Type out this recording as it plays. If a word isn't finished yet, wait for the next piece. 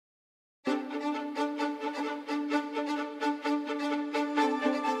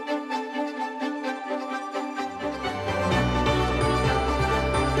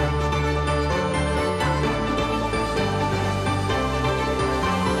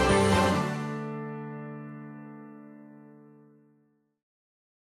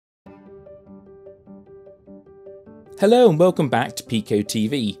Hello and welcome back to PECO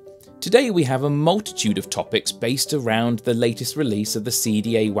TV. Today we have a multitude of topics based around the latest release of the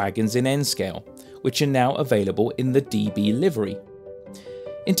CDA wagons in N scale, which are now available in the DB livery.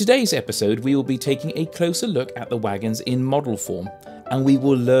 In today's episode we will be taking a closer look at the wagons in model form, and we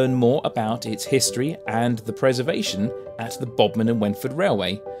will learn more about its history and the preservation at the Bodmin Wenford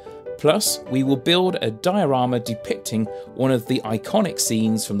Railway. Plus, we will build a diorama depicting one of the iconic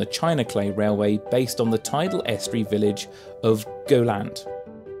scenes from the China Clay Railway based on the tidal estuary village of Golant.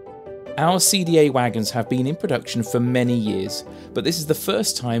 Our CDA wagons have been in production for many years, but this is the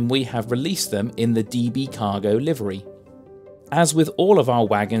first time we have released them in the DB cargo livery. As with all of our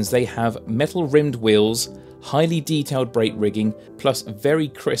wagons, they have metal rimmed wheels, highly detailed brake rigging, plus very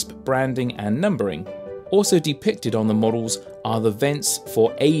crisp branding and numbering. Also depicted on the models are the vents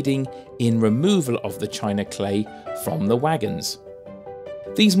for aiding in removal of the China clay from the wagons.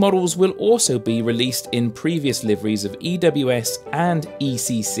 These models will also be released in previous liveries of EWS and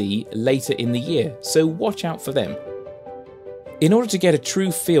ECC later in the year, so watch out for them. In order to get a true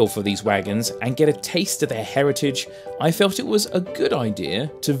feel for these wagons and get a taste of their heritage, I felt it was a good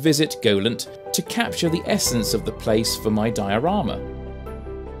idea to visit Golant to capture the essence of the place for my diorama.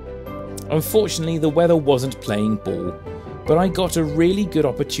 Unfortunately, the weather wasn't playing ball, but I got a really good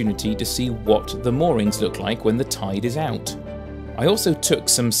opportunity to see what the moorings look like when the tide is out. I also took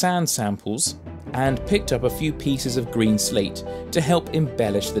some sand samples and picked up a few pieces of green slate to help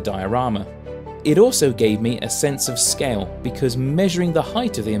embellish the diorama. It also gave me a sense of scale because measuring the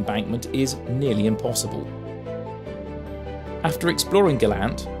height of the embankment is nearly impossible. After exploring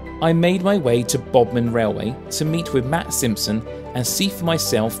Golant, I made my way to Bodmin Railway to meet with Matt Simpson and see for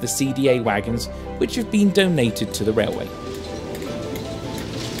myself the CDA wagons which have been donated to the railway.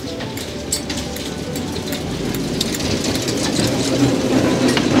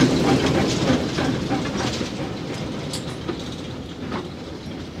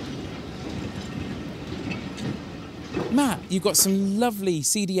 Matt, you've got some lovely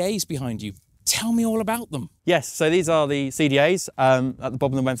CDAs behind you. Tell me all about them. Yes, so these are the CDAs at the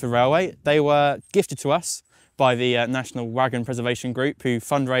Bodmin Wenford Railway. They were gifted to us by the National Wagon Preservation Group, who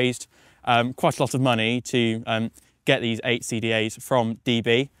fundraised quite a lot of money to get these 8 CDAs from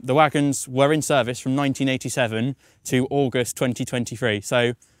DB. The wagons were in service from 1987 to August 2023,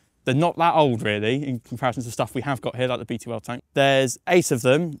 so they're not that old really in comparison to stuff we have got here, like the B2L tank. There's 8 of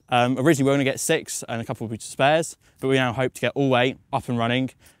them. Originally we were going to get 6 and a couple will be spares, but we now hope to get all 8 up and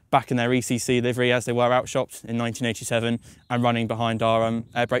running, back in their ECC livery as they were outshopped in 1987 and running behind our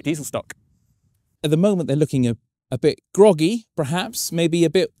air brake diesel stock. At the moment they're looking a bit groggy, perhaps, maybe a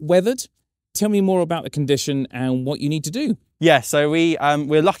bit weathered. Tell me more about the condition and what you need to do. Yeah, so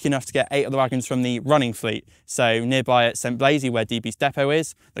we're lucky enough to get 8 of the wagons from the running fleet. So nearby at St Blaise, where DB's depot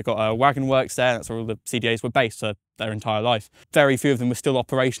is, they've got a wagon works there, that's where all the CDAs were based for their entire life. Very few of them were still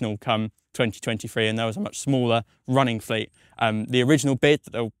operational come 2023, and there was a much smaller running fleet. The original bid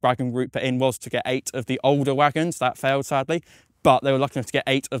that the wagon group put in was to get 8 of the older wagons. That failed sadly, but they were lucky enough to get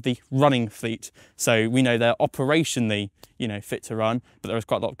 8 of the running fleet. So we know they're operationally, fit to run, but there was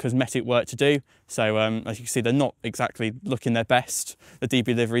quite a lot of cosmetic work to do. So as you can see, they're not exactly looking their best. The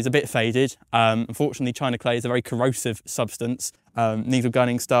DB livery is a bit faded. Unfortunately, China clay is a very corrosive substance. Needle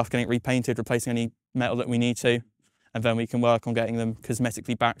gunning stuff, getting it repainted, replacing any metal that we need to, and then we can work on getting them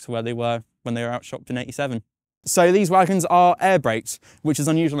cosmetically back to where they were when they were outshopped in 87. So these wagons are air braked, which is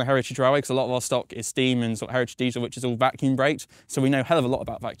unusual on a heritage railway because a lot of our stock is steam and sort of heritage diesel, which is all vacuum braked. So we know a hell of a lot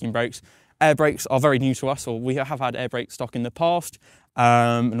about vacuum brakes. Air brakes are very new to us, or we have had air brake stock in the past.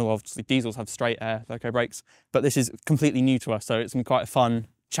 And obviously diesels have straight air loco brakes, but this is completely new to us. So it's been quite a fun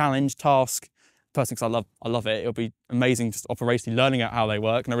challenge, task. Personally, because I love it. It'll be amazing just operationally learning out how they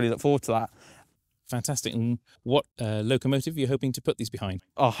work, and I really look forward to that. Fantastic. And what locomotive are you hoping to put these behind?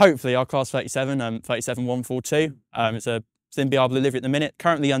 Hopefully our Class 37, 37142. It's a Simbiar Blue livery at the minute,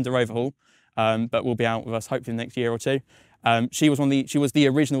 currently under overhaul, but will be out with us hopefully next year or two. She was the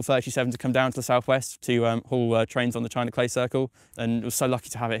original 37 to come down to the southwest to haul trains on the China Clay Circle, and was so lucky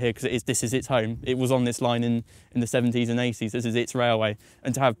to have it here because this is its home. It was on this line in the 70s and 80s. This is its railway,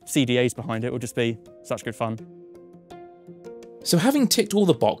 and to have CDAs behind it will just be such good fun. So having ticked all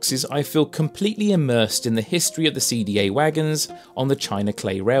the boxes, I feel completely immersed in the history of the CDA wagons on the China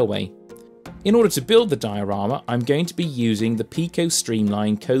Clay Railway. In order to build the diorama, I'm going to be using the PECO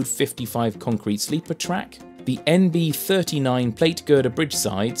Streamline Code 55 concrete sleeper track, the NB39 plate girder bridge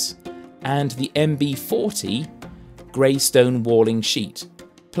sides, and the MB40 grey stone walling sheet,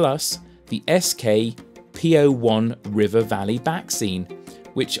 plus the SK PO1 River Valley back scene,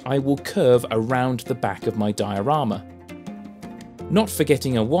 which I will curve around the back of my diorama. not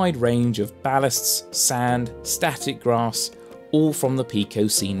forgetting a wide range of ballasts, sand, static grass, all from the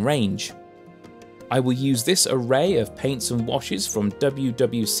PECO scene range. I will use this array of paints and washes from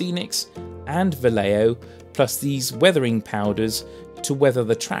Scenics and Vallejo, plus these weathering powders to weather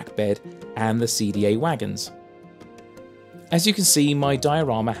the track bed and the CDA wagons. As you can see, my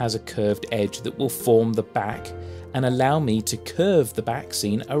diorama has a curved edge that will form the back and allow me to curve the back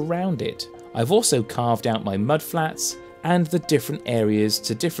scene around it. I've also carved out my mud flats and the different areas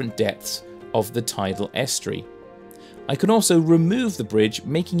to different depths of the tidal estuary. I can also remove the bridge,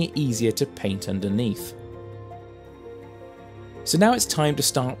 making it easier to paint underneath. So now it's time to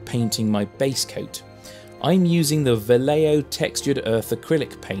start painting my base coat. I'm using the Vallejo textured earth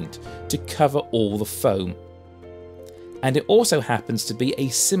acrylic paint to cover all the foam. And it also happens to be a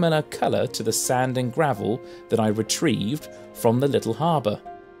similar colour to the sand and gravel that I retrieved from the little harbour.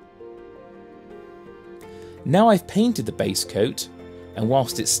 Now I've painted the base coat, and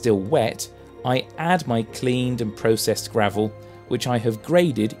whilst it's still wet, I add my cleaned and processed gravel, which I have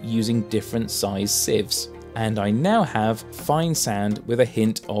graded using different size sieves. And I now have fine sand with a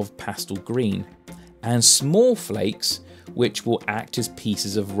hint of pastel green, and small flakes which will act as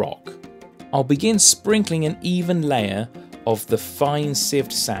pieces of rock. I'll begin sprinkling an even layer of the fine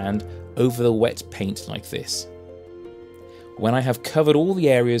sieved sand over the wet paint like this. When I have covered all the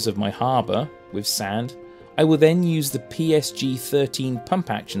areas of my harbour with sand, I will then use the PSG 13 pump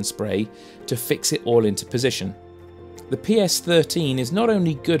action spray to fix it all into position. The PS 13 is not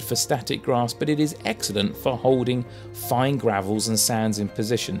only good for static grass, but it is excellent for holding fine gravels and sands in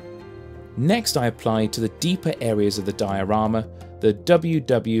position. Next, I apply to the deeper areas of the diorama the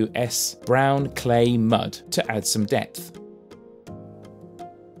WWS brown clay mud to add some depth.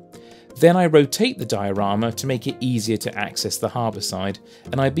 Then I rotate the diorama to make it easier to access the harbour side,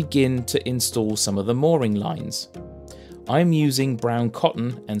 and I begin to install some of the mooring lines. I'm using brown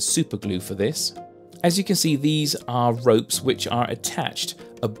cotton and superglue for this. As you can see, these are ropes which are attached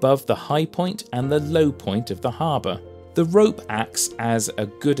above the high point and the low point of the harbour. The rope acts as a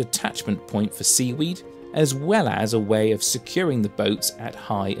good attachment point for seaweed, as well as a way of securing the boats at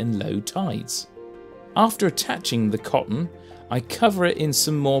high and low tides. After attaching the cotton, I cover it in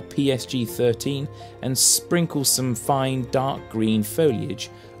some more PSG 13 and sprinkle some fine dark green foliage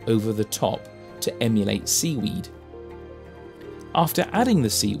over the top to emulate seaweed. After adding the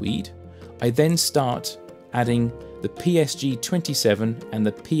seaweed, I then start adding the PSG 27 and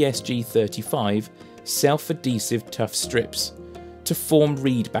the PSG 35 self-adhesive tough strips to form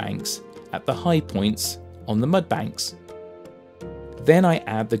reed banks at the high points on the mud banks. Then I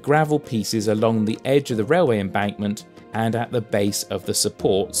add the gravel pieces along the edge of the railway embankment and at the base of the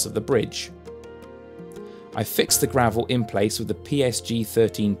supports of the bridge. I fix the gravel in place with the PSG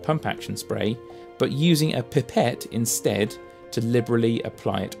 13 pump action spray, but using a pipette instead to liberally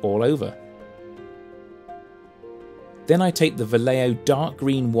apply it all over. Then I take the Vallejo dark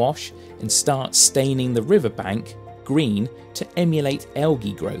green wash and start staining the riverbank green to emulate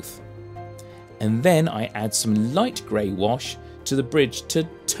algae growth. And then I add some light grey wash to the bridge to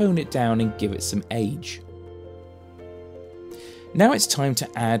tone it down and give it some age. Now it's time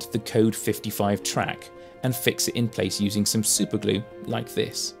to add the code 55 track and fix it in place using some superglue like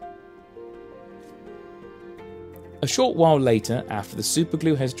this. A short while later, after the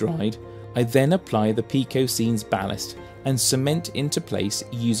superglue has dried, I then apply the PECO scene's ballast and cement into place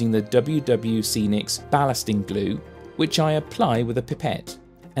using the Scenics ballasting glue, which I apply with a pipette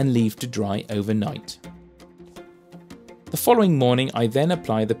and leave to dry overnight. The following morning I then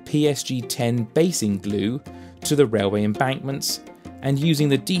apply the PSG 10 basing glue to the railway embankments, and using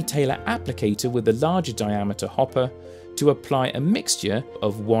the detailer applicator with the larger diameter hopper to apply a mixture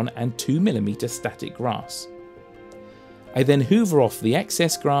of 1 and 2 mm static grass. I then hoover off the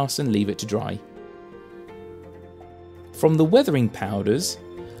excess grass and leave it to dry. From the weathering powders,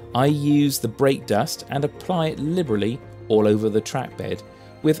 I use the brake dust and apply it liberally all over the track bed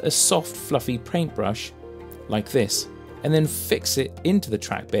with a soft fluffy paintbrush like this, and then fix it into the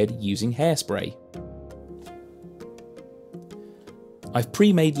track bed using hairspray. I've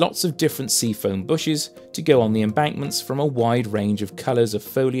pre-made lots of different seafoam bushes to go on the embankments from a wide range of colours of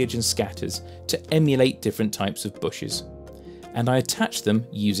foliage and scatters to emulate different types of bushes, and I attach them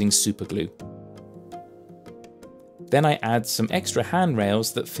using superglue. Then I add some extra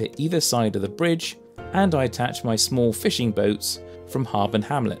handrails that fit either side of the bridge, and I attach my small fishing boats from Harbin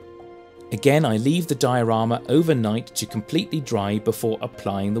Hamlet. Again, I leave the diorama overnight to completely dry before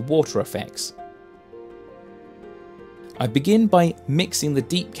applying the water effects. I begin by mixing the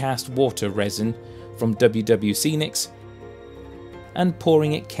deep cast water resin from Scenics and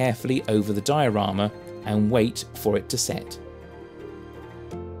pouring it carefully over the diorama and wait for it to set.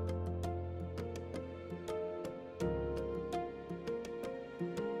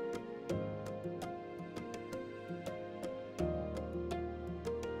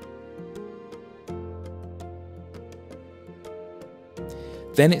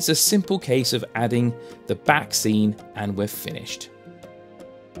 Then it's a simple case of adding the back scene and we're finished.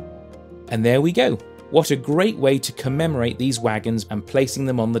 And there we go. What a great way to commemorate these wagons and placing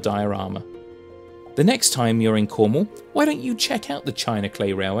them on the diorama. The next time you're in Cornwall, why don't you check out the China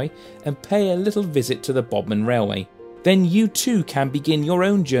Clay Railway and pay a little visit to the Bodmin Railway. Then you too can begin your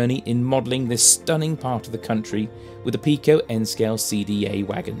own journey in modelling this stunning part of the country with the PECO N-Scale CDA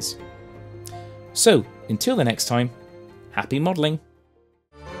wagons. So, until the next time, happy modelling!